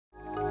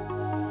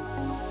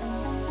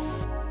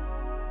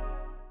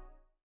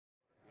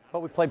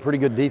Well, we played pretty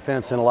good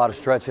defense in a lot of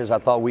stretches. I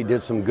thought we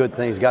did some good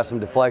things, got some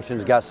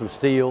deflections, got some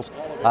steals,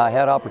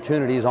 had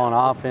opportunities on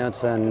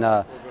offense, and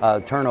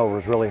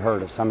turnovers really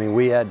hurt us. I mean,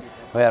 we had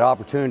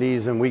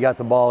opportunities, and we got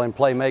the ball in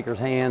playmakers'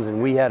 hands,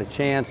 and we had a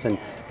chance, and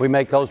we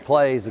make those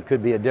plays, it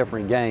could be a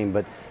different game.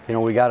 But you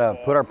know, we got to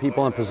put our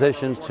people in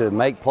positions to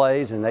make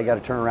plays, and they got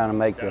to turn around and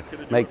make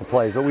the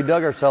plays. But we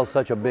dug ourselves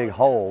such a big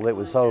hole. It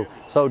was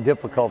so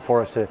difficult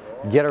for us to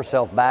get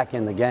ourselves back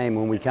in the game.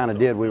 When we kind of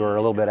did, we were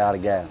a little bit out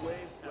of gas.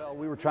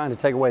 We were trying to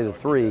take away the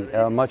three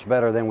much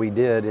better than we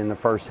did in the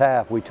first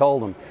half. We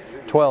told them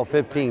 12,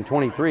 15,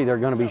 23, they're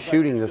going to be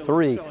shooting the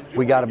three.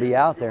 We got to be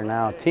out there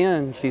now.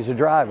 10, she's a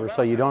driver,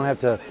 so you don't have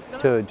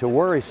to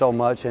worry so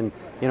much. And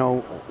you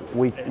know,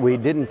 we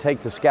didn't take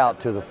the scout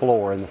to the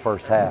floor in the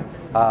first half.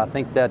 I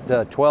think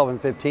that 12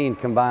 and 15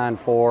 combined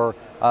for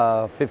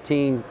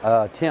 15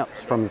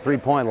 attempts from the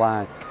three-point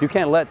line. You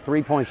can't let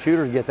three-point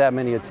shooters get that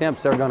many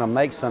attempts. They're going to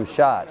make some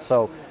shots.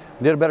 So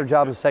we did a better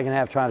job in the second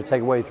half trying to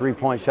take away a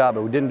three-point shot,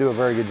 but we didn't do a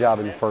very good job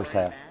in the first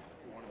half.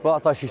 Well, I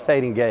thought she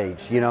stayed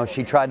engaged. You know,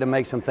 she tried to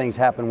make some things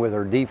happen with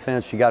her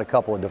defense. She got a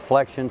couple of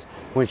deflections.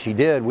 When she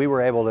did, we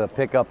were able to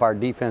pick up our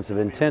defensive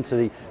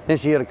intensity. Then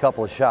she hit a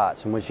couple of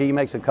shots. And when she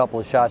makes a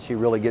couple of shots, she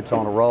really gets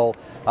on a roll.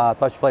 I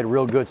thought she played a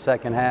real good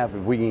second half.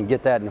 If we can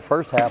get that in the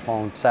first half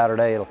on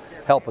Saturday, it'll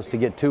help us to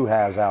get two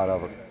halves out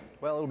of her.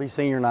 Well, it'll be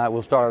senior night.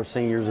 We'll start our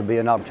seniors. It'll be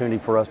an opportunity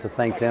for us to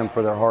thank them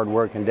for their hard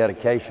work and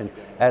dedication.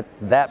 At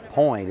that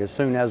point, as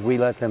soon as we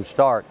let them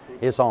start,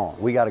 it's on.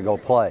 We got to go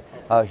play.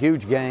 A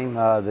huge game.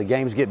 The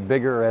games get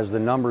bigger as the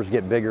numbers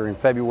get bigger in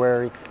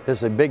February. This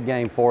is a big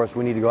game for us.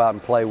 We need to go out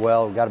and play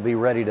well. We've got to be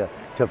ready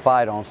to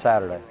fight on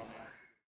Saturday.